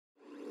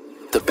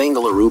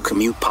Bengaluru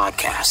Commute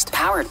Podcast.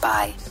 Powered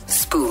by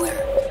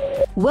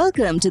Spooler.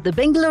 Welcome to the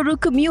Bengaluru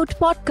Commute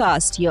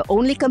Podcast, your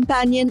only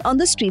companion on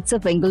the streets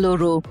of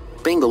Bengaluru.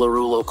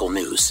 Bengaluru Local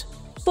News.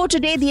 For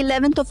today, the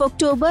 11th of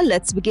October,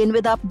 let's begin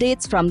with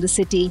updates from the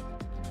city.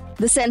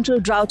 The Central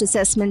Drought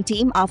Assessment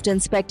Team, after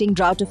inspecting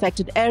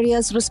drought-affected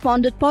areas,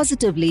 responded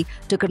positively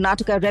to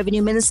Karnataka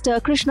Revenue Minister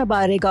Krishna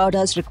Deve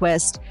Gowda's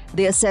request.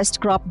 They assessed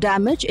crop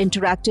damage,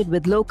 interacted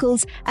with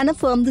locals, and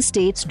affirmed the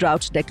state's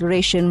drought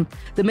declaration.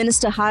 The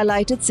minister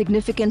highlighted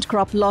significant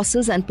crop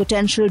losses and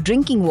potential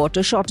drinking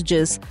water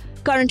shortages.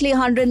 Currently,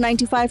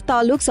 195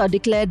 taluks are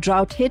declared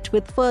drought-hit,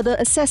 with further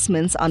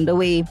assessments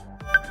underway.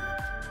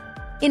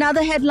 In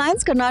other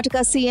headlines, Karnataka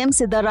CM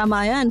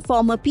Siddaramaiah and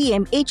former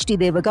PM HD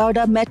Deve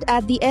Gowda met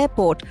at the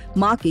airport,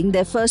 marking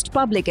their first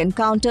public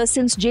encounter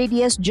since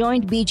JDS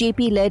joined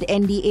BJP-led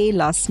NDA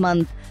last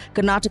month.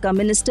 Karnataka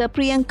Minister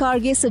Priyank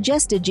Kharge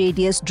suggested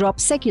JDS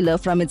drop secular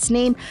from its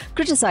name,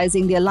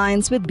 criticizing the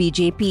alliance with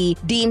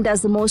BJP, deemed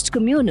as the most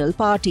communal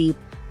party.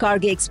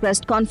 Kharge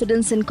expressed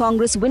confidence in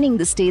Congress winning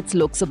the state's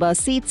Lok Sabha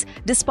seats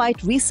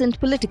despite recent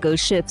political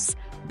shifts.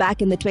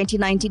 Back in the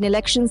 2019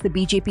 elections, the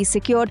BJP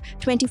secured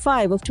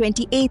 25 of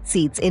 28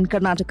 seats in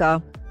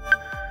Karnataka.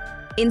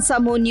 In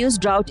some more news,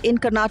 drought in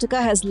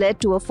Karnataka has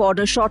led to a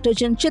fodder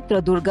shortage in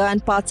Chitradurga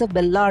and parts of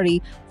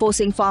Bellary,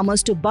 forcing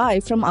farmers to buy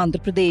from Andhra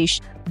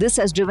Pradesh. This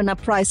has driven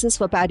up prices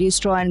for paddy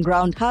straw and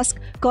ground husk,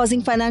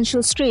 causing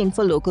financial strain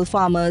for local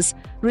farmers.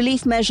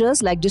 Relief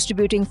measures like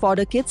distributing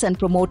fodder kits and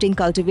promoting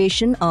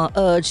cultivation are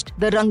urged.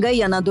 The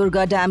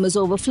Yanadurga Dam is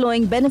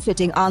overflowing,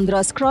 benefiting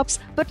Andhra's crops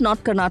but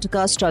not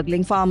Karnataka's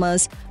struggling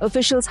farmers.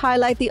 Officials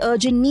highlight the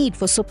urgent need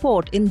for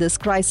support in this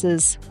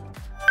crisis.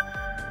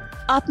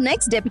 Up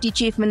next, Deputy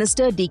Chief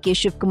Minister DK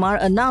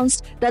Shivakumar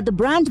announced that the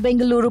Brand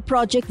Bengaluru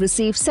project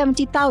received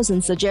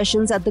 70,000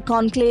 suggestions at the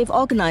conclave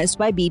organized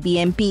by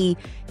BBMP.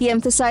 He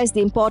emphasized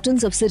the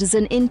importance of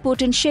citizen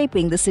input in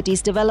shaping the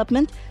city's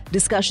development.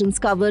 Discussions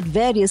covered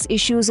various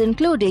issues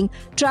including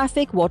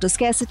traffic, water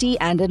scarcity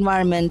and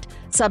environment.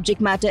 Subject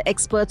matter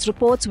experts'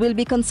 reports will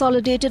be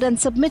consolidated and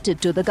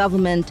submitted to the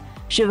government.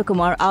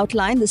 Shivakumar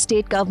outlined the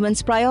state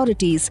government's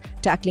priorities,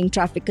 tackling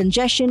traffic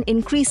congestion,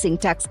 increasing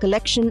tax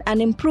collection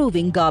and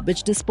improving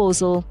garbage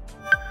disposal.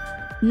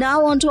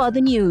 Now on to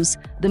other news.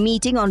 The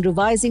meeting on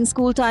revising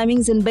school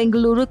timings in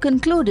Bengaluru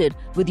concluded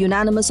with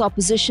unanimous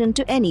opposition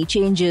to any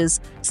changes.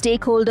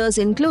 Stakeholders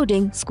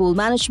including school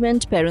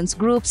management, parents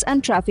groups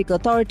and traffic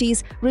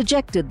authorities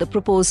rejected the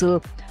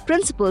proposal.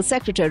 Principal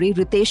Secretary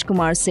Ritesh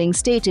Kumar Singh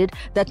stated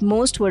that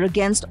most were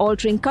against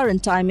altering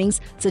current timings,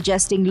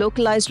 suggesting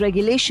localized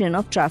regulation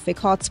of traffic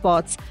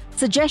hotspots.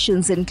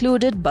 Suggestions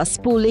included bus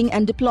pooling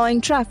and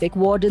deploying traffic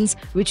wardens,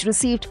 which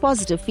received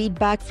positive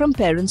feedback from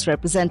parents'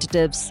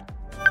 representatives.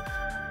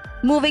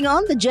 Moving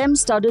on, the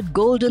gem-studded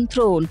golden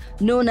throne,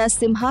 known as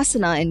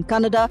Simhasana in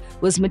Kannada,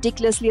 was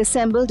meticulously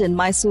assembled in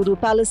Mysore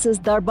Palace's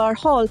Darbar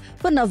Hall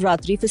for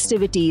Navratri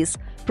festivities.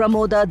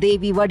 Pramoda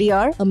Devi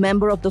Wadiyar, a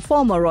member of the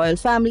former royal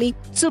family,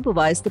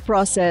 supervised the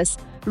process.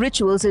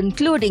 Rituals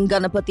including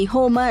Ganapati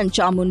Homa and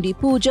Chamundi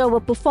Puja were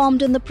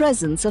performed in the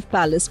presence of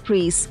palace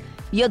priests.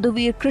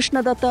 Yaduveer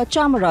Krishnadatta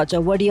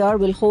Chamaraja Wadiyar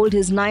will hold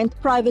his 9th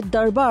private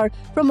darbar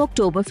from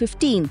October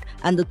 15th,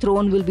 and the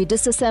throne will be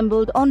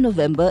disassembled on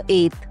November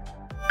 8th.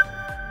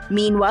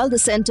 Meanwhile, the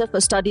Centre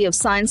for Study of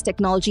Science,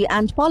 Technology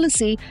and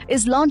Policy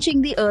is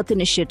launching the Earth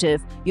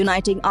Initiative,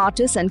 uniting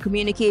artists and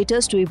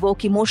communicators to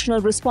evoke emotional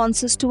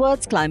responses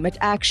towards climate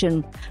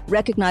action.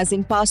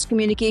 Recognizing past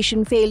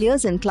communication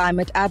failures in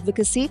climate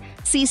advocacy,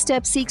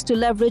 C-STEP seeks to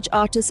leverage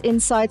artists'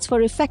 insights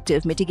for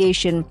effective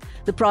mitigation.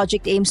 The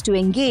project aims to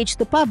engage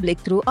the public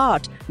through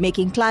art,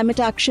 making climate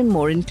action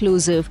more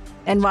inclusive.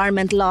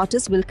 Environmental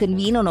artists will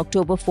convene on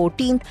October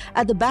 14th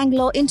at the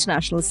Bangalore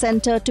International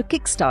Centre to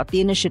kickstart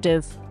the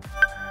initiative.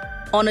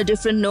 On a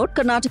different note,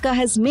 Karnataka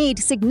has made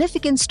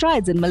significant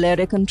strides in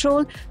malaria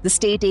control. The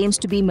state aims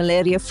to be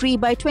malaria-free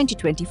by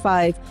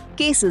 2025.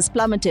 Cases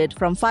plummeted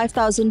from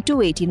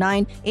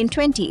 5,289 in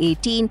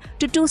 2018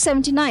 to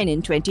 279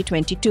 in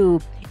 2022.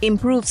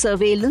 Improved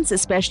surveillance,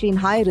 especially in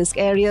high-risk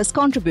areas,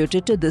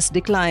 contributed to this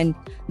decline.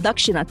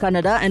 Dakshina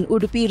Kannada and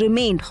Udupi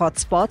remained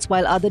hotspots,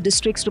 while other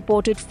districts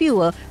reported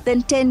fewer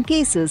than 10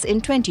 cases in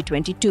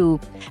 2022.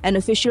 An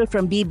official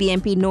from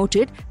BBMP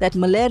noted that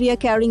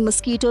malaria-carrying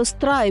mosquitoes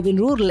thrive in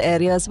rural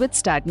areas with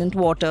stagnant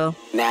water.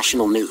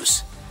 National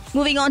news.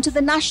 Moving on to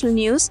the national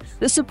news,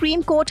 the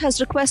Supreme Court has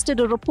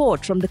requested a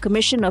report from the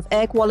Commission of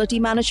Air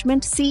Quality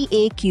Management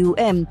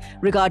 (CAQM)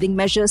 regarding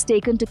measures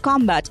taken to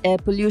combat air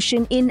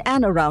pollution in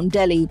and around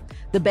Delhi.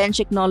 The bench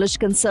acknowledged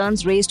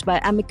concerns raised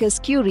by amicus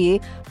curiae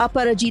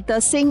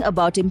Aparajita Singh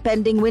about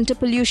impending winter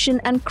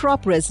pollution and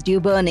crop residue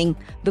burning.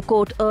 The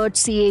court urged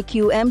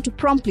CAQM to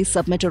promptly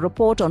submit a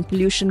report on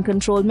pollution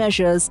control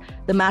measures.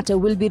 The matter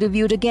will be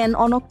reviewed again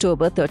on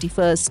October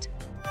 31st.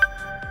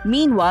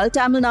 Meanwhile,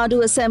 Tamil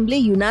Nadu Assembly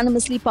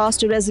unanimously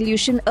passed a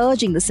resolution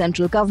urging the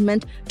central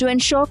government to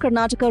ensure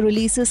Karnataka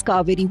releases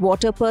Kaveri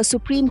water per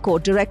Supreme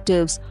Court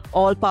directives.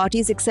 All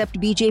parties except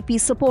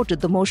BJP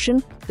supported the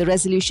motion. The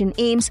resolution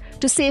aims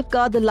to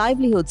safeguard the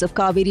livelihoods of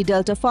Kaveri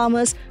Delta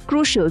farmers,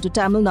 crucial to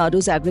Tamil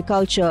Nadu's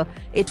agriculture.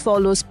 It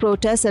follows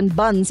protests and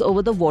bunds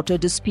over the water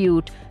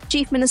dispute.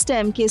 Chief Minister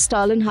M.K.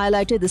 Stalin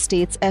highlighted the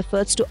state's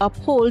efforts to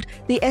uphold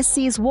the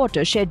SC's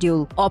water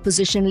schedule.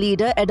 Opposition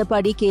leader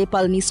Edapadi K.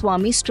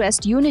 Palaniswamy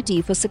stressed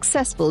unity for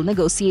successful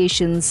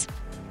negotiations.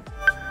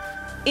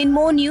 In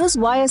more news,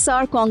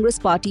 YSR Congress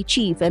Party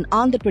Chief and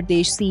Andhra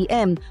Pradesh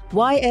CM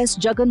Y.S.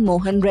 Jagan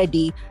Mohan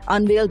Reddy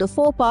unveiled a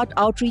 4-part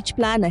outreach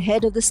plan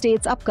ahead of the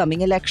state's upcoming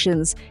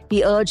elections.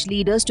 He urged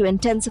leaders to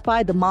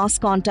intensify the mass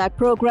contact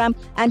program,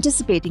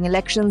 anticipating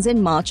elections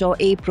in March or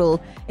April.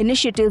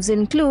 Initiatives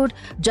include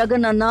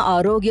Jagan Anna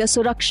Arogya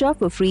Suraksha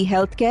for free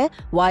healthcare,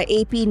 Why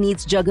AP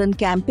Needs Jagan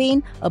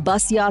campaign, a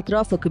bus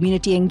yatra for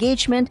community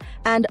engagement,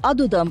 and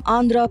Adudam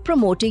Andhra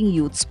promoting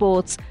youth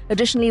sports.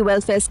 Additionally,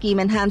 welfare scheme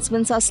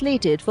enhancements are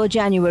slated for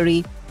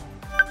January.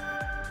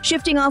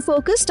 Shifting our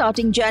focus,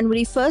 starting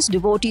January 1st,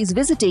 devotees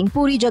visiting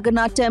Puri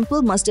Jagannath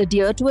Temple must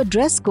adhere to a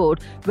dress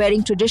code,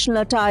 wearing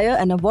traditional attire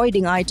and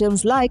avoiding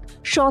items like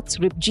shorts,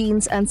 ripped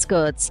jeans and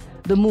skirts.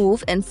 The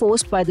move,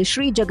 enforced by the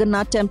Sri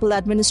Jagannath Temple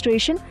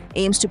administration,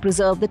 aims to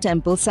preserve the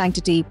temple's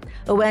sanctity.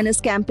 Awareness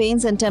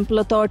campaigns and temple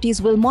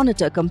authorities will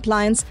monitor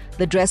compliance.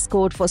 The dress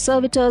code for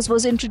servitors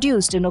was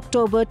introduced in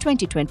October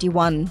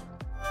 2021.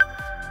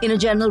 In a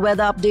general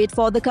weather update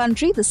for the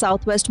country, the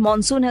southwest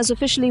monsoon has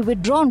officially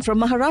withdrawn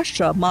from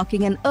Maharashtra,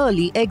 marking an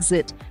early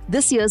exit.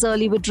 This year's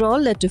early withdrawal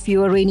led to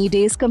fewer rainy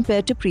days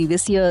compared to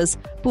previous years.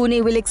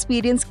 Pune will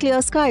experience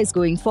clear skies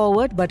going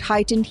forward, but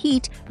heightened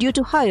heat due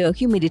to higher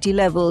humidity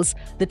levels.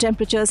 The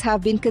temperatures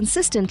have been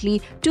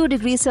consistently 2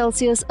 degrees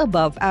Celsius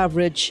above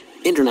average.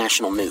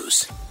 International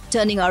news.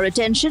 Turning our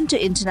attention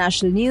to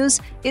international news,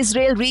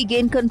 Israel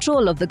regained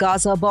control of the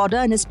Gaza border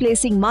and is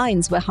placing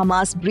mines where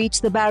Hamas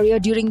breached the barrier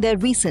during their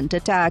recent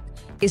attack.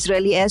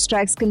 Israeli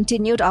airstrikes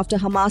continued after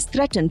Hamas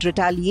threatened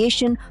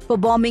retaliation for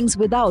bombings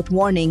without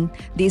warning.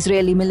 The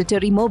Israeli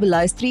military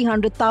mobilized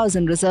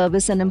 300,000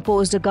 reservists and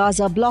imposed a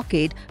Gaza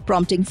blockade,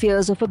 prompting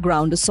fears of a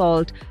ground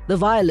assault. The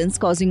violence,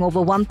 causing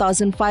over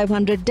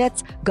 1,500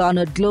 deaths,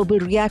 garnered global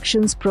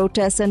reactions,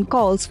 protests, and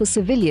calls for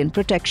civilian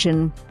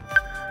protection.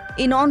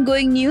 In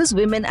ongoing news,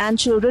 women and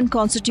children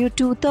constitute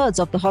 2/3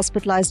 of the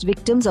hospitalized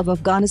victims of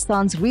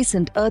Afghanistan's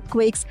recent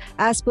earthquakes,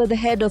 as per the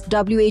head of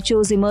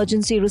WHO's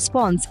emergency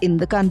response in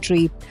the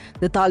country.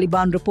 The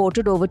Taliban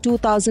reported over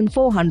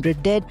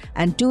 2,400 dead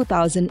and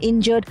 2,000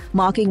 injured,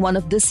 marking one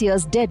of this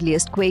year's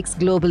deadliest quakes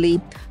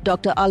globally.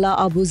 Dr. Ala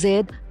Abu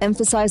Zaid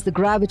emphasized the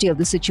gravity of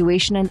the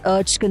situation and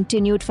urged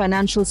continued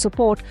financial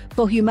support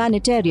for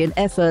humanitarian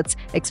efforts,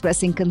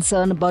 expressing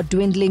concern about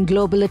dwindling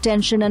global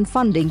attention and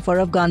funding for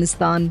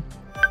Afghanistan.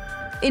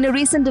 In a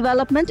recent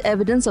development,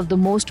 evidence of the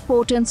most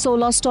potent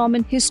solar storm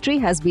in history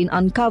has been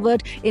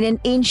uncovered in an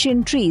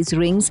ancient tree's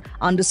rings,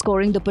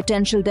 underscoring the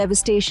potential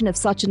devastation if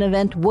such an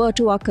event were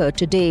to occur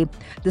today.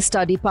 The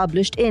study,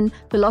 published in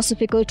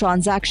Philosophical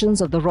Transactions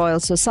of the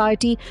Royal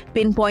Society,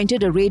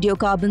 pinpointed a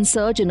radiocarbon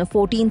surge in a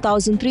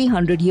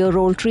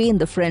 14,300-year-old tree in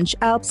the French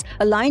Alps,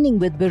 aligning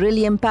with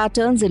beryllium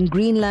patterns in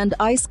Greenland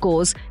ice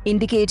cores,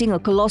 indicating a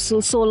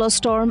colossal solar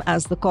storm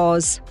as the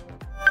cause.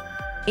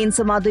 In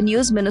some other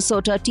news,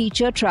 Minnesota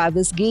teacher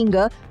Travis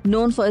Ginger,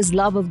 known for his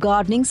love of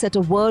gardening, set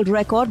a world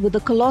record with a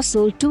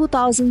colossal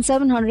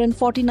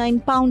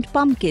 2,749-pound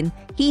pumpkin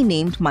he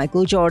named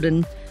Michael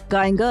Jordan.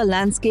 Ginger, a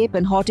landscape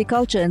and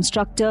horticulture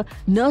instructor,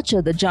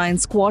 nurtured the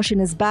giant squash in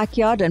his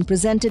backyard and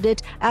presented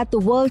it at the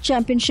World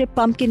Championship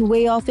Pumpkin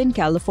Weigh-Off in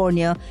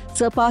California,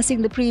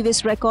 surpassing the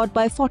previous record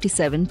by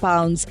 47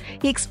 pounds.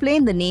 He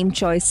explained the name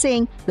choice,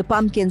 saying the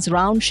pumpkin's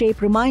round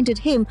shape reminded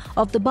him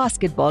of the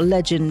basketball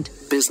legend.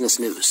 Business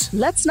news.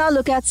 Let's now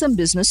look at some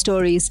business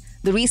stories.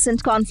 The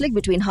recent conflict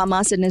between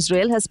Hamas and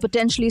Israel has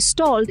potentially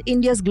stalled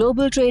India's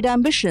global trade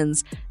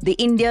ambitions. The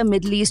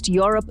India-Middle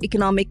East-Europe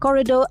Economic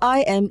Corridor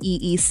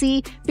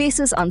 (IMEEC)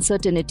 faces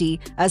uncertainty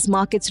as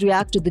markets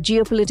react to the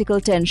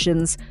geopolitical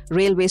tensions.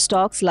 Railway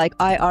stocks like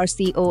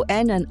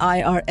IRCON and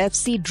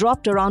IRFC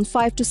dropped around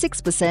 5 to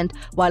 6%,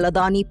 while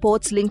Adani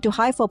Ports linked to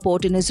Haifa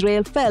Port in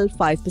Israel fell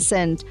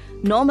 5%.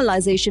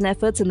 Normalization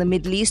efforts in the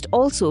Middle East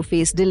also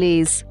face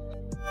delays.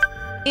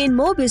 In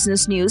more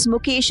business news,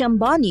 Mukesh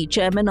Ambani,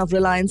 chairman of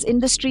Reliance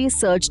Industries,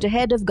 surged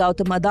ahead of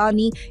Gautam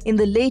Adani in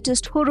the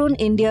latest Hurun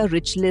India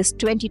Rich List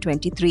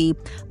 2023.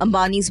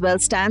 Ambani's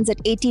wealth stands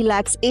at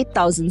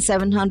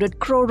 80,08,700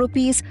 crore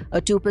rupees, a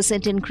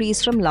 2%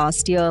 increase from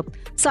last year.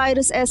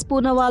 Cyrus S.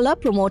 Poonawalla,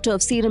 promoter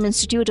of Serum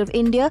Institute of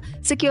India,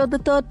 secured the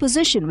third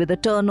position with a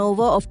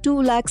turnover of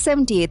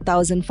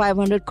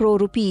 2,78,500 crore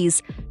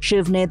rupees.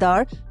 Shiv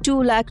Nedar,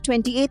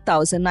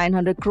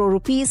 2,28,900 crore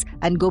rupees,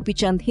 and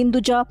Gopichand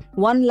Hinduja,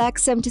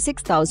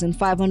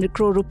 1,76,500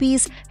 crore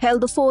rupees,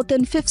 held the fourth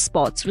and fifth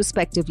spots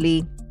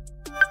respectively.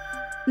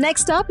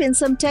 Next up, in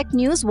some tech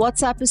news,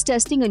 WhatsApp is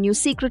testing a new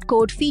secret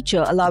code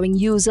feature allowing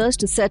users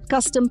to set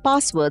custom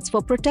passwords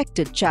for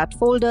protected chat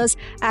folders,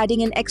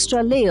 adding an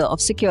extra layer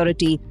of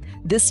security.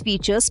 This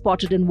feature,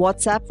 spotted in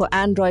WhatsApp for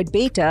Android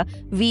Beta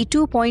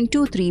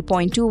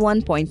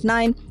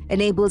v2.23.21.9,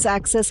 enables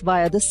access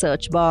via the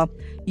search bar.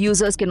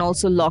 Users can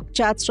also lock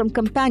chats from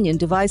companion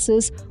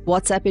devices.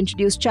 WhatsApp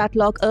introduced Chat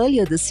Lock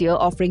earlier this year,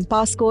 offering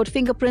passcode,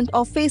 fingerprint,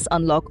 or face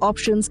unlock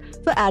options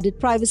for added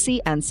privacy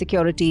and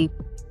security.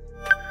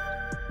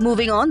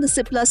 Moving on, the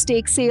Cipla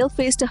stake sale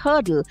faced a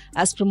hurdle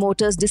as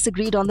promoters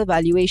disagreed on the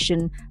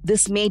valuation.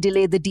 This may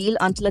delay the deal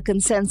until a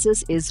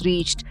consensus is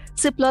reached.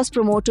 Cipla's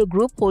promoter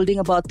group, holding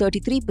about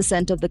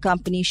 33% of the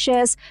company's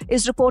shares,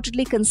 is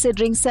reportedly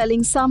considering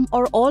selling some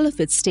or all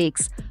of its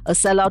stakes. A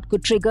sellout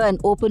could trigger an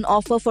open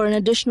offer for an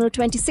additional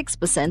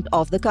 26%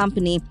 of the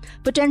company,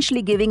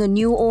 potentially giving a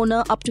new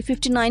owner up to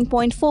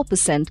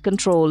 59.4%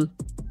 control.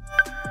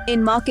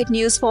 In market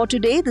news for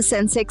today, the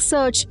Sensex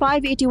surged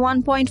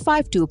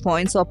 581.52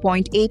 points or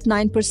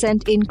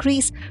 0.89%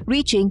 increase,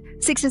 reaching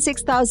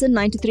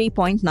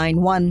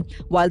 66,093.91,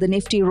 while the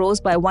Nifty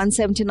rose by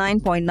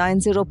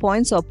 179.90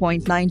 points or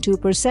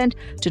 0.92%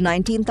 to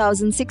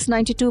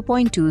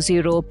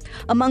 19,692.20.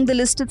 Among the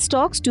listed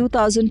stocks,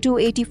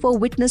 2,284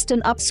 witnessed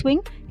an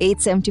upswing,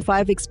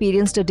 875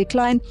 experienced a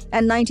decline,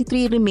 and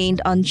 93 remained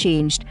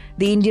unchanged.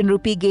 The Indian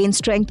rupee gained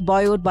strength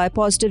buoyed by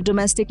positive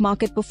domestic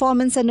market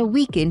performance and a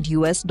weakened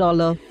US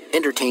dollar.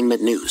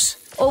 Entertainment news.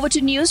 Over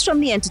to news from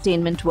the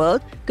entertainment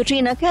world.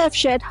 Katrina Kaif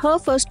shared her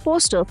first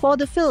poster for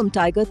the film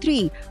Tiger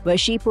 3, where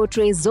she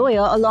portrays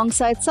Zoya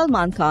alongside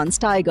Salman Khan's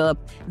Tiger.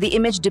 The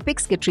image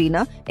depicts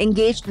Katrina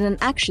engaged in an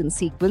action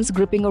sequence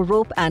gripping a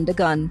rope and a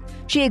gun.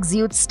 She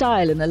exudes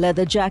style in a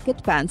leather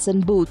jacket, pants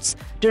and boots.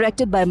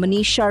 Directed by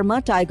Manish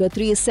Sharma, Tiger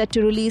 3 is set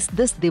to release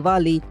this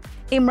Diwali.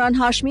 Emraan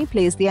Hashmi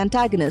plays the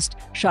antagonist.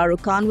 Shah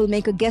Rukh Khan will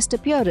make a guest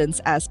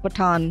appearance as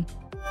Pathan.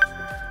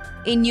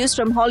 In news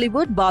from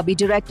Hollywood, Barbie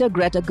director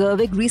Greta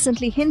Gerwig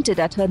recently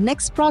hinted at her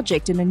next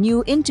project in a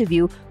new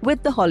interview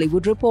with The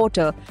Hollywood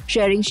Reporter,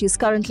 sharing she's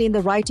currently in the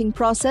writing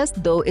process,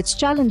 though it's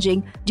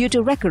challenging due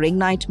to recurring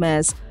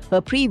nightmares. Her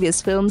previous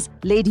films,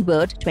 Lady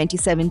Bird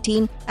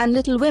 2017 and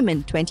Little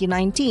Women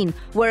 2019,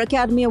 were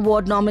Academy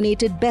Award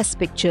nominated Best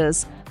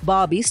Pictures.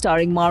 Barbie,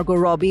 starring Margot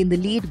Robbie in the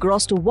lead,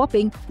 grossed a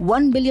whopping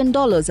 $1 billion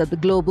at the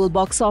global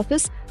box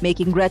office,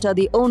 making Greta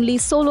the only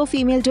solo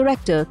female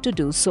director to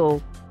do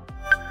so.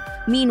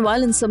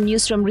 Meanwhile, in some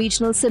news from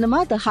regional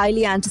cinema, the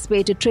highly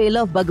anticipated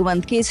trailer of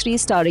Bhagwant Kesari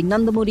starring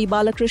Nandamuri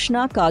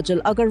Balakrishna,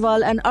 Kajal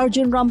Agarwal and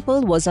Arjun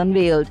Rampal was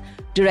unveiled.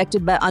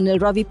 Directed by Anil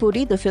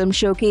Ravipudi, the film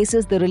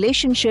showcases the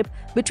relationship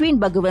between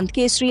Bhagwant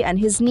Kesari and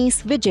his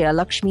niece Vijaya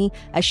Lakshmi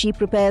as she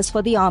prepares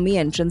for the army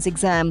entrance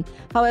exam.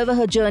 However,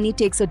 her journey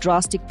takes a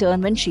drastic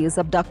turn when she is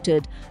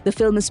abducted. The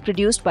film is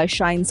produced by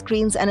Shine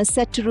Screens and is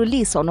set to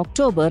release on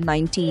October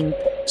 19th.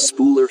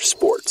 Spooler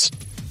Sports.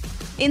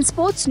 In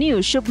sports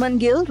news, Shubman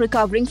Gill,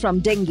 recovering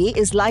from dengue,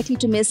 is likely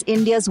to miss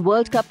India's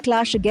World Cup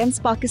clash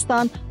against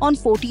Pakistan on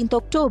 14th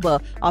October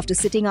after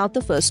sitting out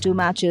the first two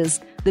matches.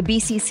 The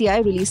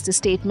BCCI released a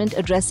statement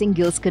addressing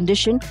Gill's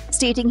condition,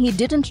 stating he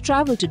didn't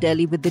travel to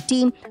Delhi with the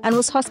team and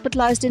was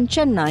hospitalized in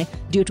Chennai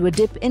due to a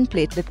dip in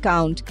platelet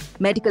count.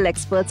 Medical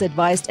experts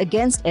advised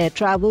against air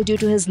travel due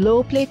to his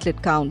low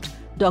platelet count.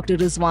 Dr.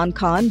 Rizwan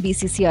Khan,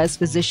 BCCI's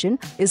physician,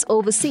 is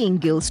overseeing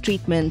Gill's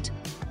treatment.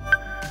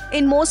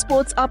 In more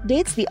sports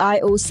updates, the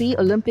IOC,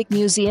 Olympic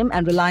Museum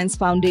and Reliance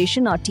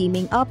Foundation are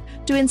teaming up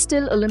to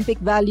instill Olympic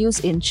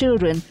values in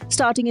children,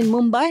 starting in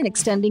Mumbai and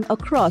extending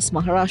across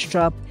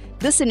Maharashtra.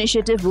 This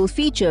initiative will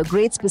feature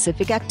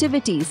grade-specific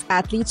activities,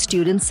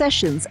 athlete-student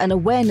sessions and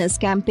awareness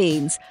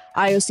campaigns.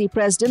 IOC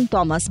President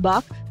Thomas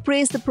Bach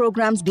praised the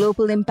program's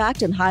global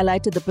impact and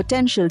highlighted the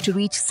potential to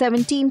reach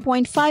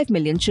 17.5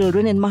 million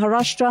children in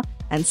Maharashtra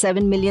and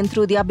 7 million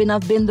through the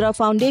Abhinav Bindra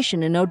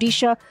Foundation in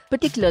Odisha,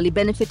 particularly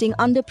benefiting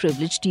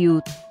underprivileged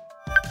youth.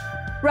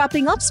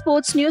 Wrapping up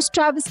sports news,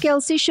 Travis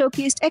Kelce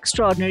showcased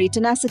extraordinary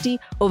tenacity,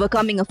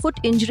 overcoming a foot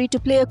injury to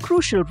play a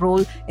crucial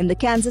role in the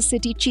Kansas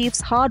City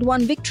Chiefs'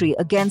 hard-won victory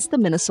against the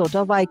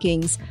Minnesota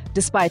Vikings.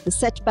 Despite the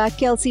setback,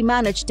 Kelce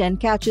managed 10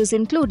 catches,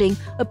 including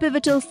a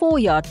pivotal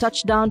 4-yard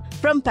touchdown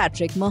from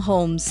Patrick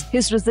Mahomes.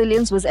 His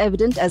resilience was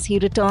evident as he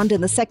returned in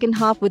the second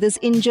half with his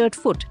injured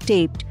foot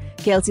taped.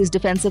 Kelce's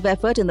defensive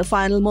effort in the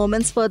final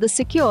moments further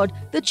secured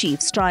the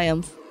Chiefs'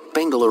 triumph.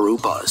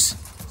 Bengaluru Buzz.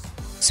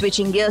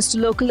 Switching gears to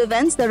local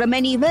events, there are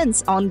many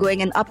events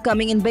ongoing and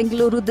upcoming in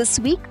Bengaluru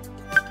this week.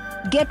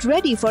 Get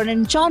ready for an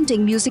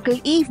enchanting musical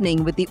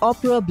evening with the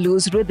Opera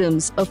Blues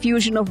Rhythms, a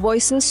fusion of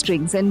voices,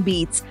 strings and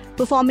beats.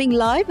 Performing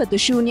live at the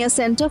Shunya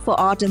Center for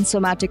Art and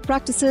Somatic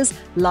Practices,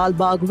 Lal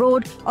Bagh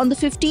Road, on the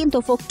 15th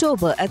of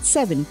October at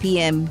 7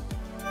 p.m.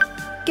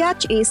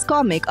 Catch ace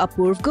comic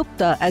Apurv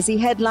Gupta as he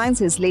headlines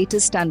his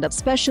latest stand-up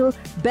special,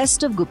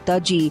 Best of Gupta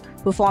Ji,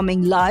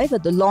 performing live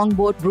at the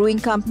Longboat Brewing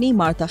Company,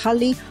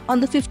 Marthahalli, on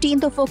the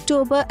 15th of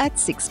October at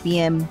 6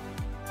 p.m.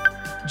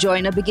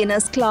 Join a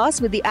beginner's class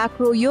with the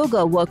Acro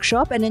Yoga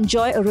workshop and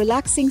enjoy a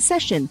relaxing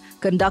session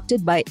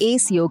conducted by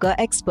ACE Yoga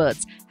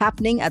experts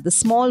happening at the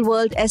Small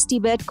World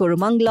ST Bed,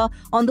 Koromangala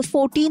on the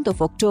 14th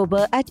of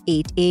October at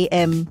 8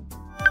 a.m.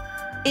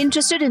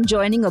 Interested in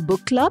joining a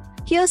book club?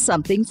 Here's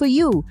something for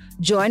you.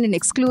 Join an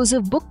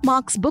exclusive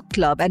Bookmarks book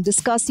club and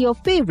discuss your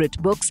favorite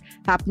books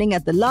happening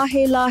at the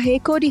Lahe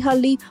Lahe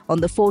Kodihalli on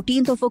the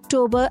 14th of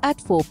October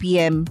at 4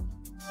 p.m.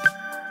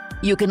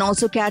 You can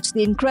also catch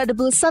the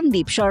incredible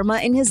Sandeep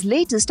Sharma in his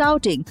latest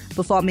outing,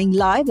 performing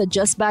live at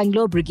Just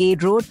Bangalore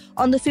Brigade Road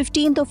on the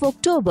 15th of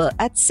October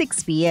at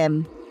 6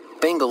 p.m.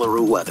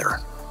 Bengaluru weather.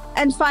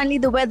 And finally,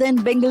 the weather in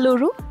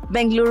Bengaluru.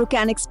 Bengaluru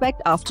can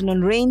expect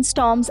afternoon rain,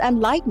 storms and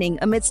lightning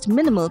amidst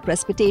minimal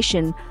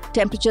precipitation.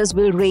 Temperatures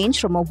will range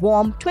from a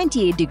warm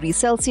 28 degrees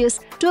Celsius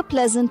to a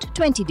pleasant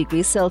 20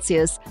 degrees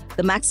Celsius.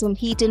 The maximum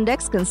heat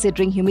index,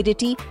 considering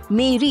humidity,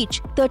 may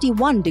reach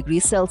 31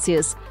 degrees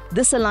Celsius.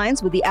 This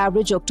aligns with the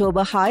average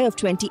October high of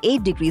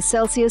 28 degrees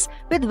Celsius,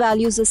 with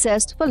values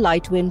assessed for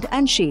light wind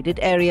and shaded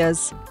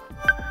areas.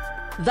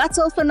 That's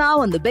all for now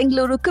on the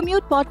Bengaluru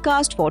Commute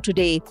Podcast for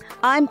today.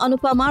 I'm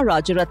Anupama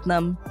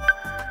Rajaratnam.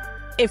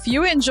 If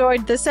you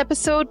enjoyed this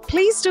episode,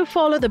 please do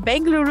follow the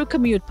Bengaluru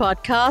Commute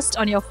Podcast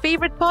on your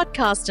favorite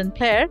podcast and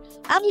player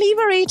and leave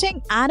a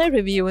rating and a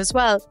review as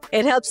well.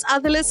 It helps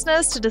other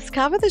listeners to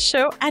discover the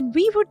show and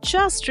we would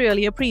just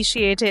really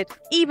appreciate it.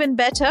 Even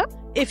better,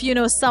 if you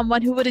know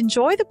someone who would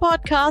enjoy the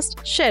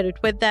podcast, share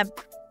it with them.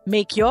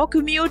 Make your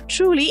commute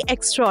truly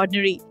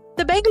extraordinary.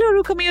 The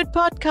Bengaluru Commute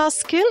Podcast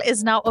skill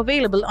is now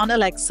available on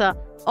Alexa.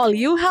 All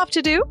you have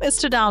to do is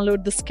to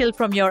download the skill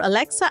from your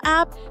Alexa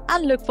app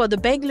and look for the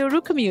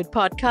Bengaluru Commute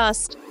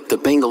Podcast. The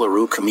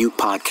Bengaluru Commute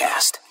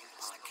Podcast.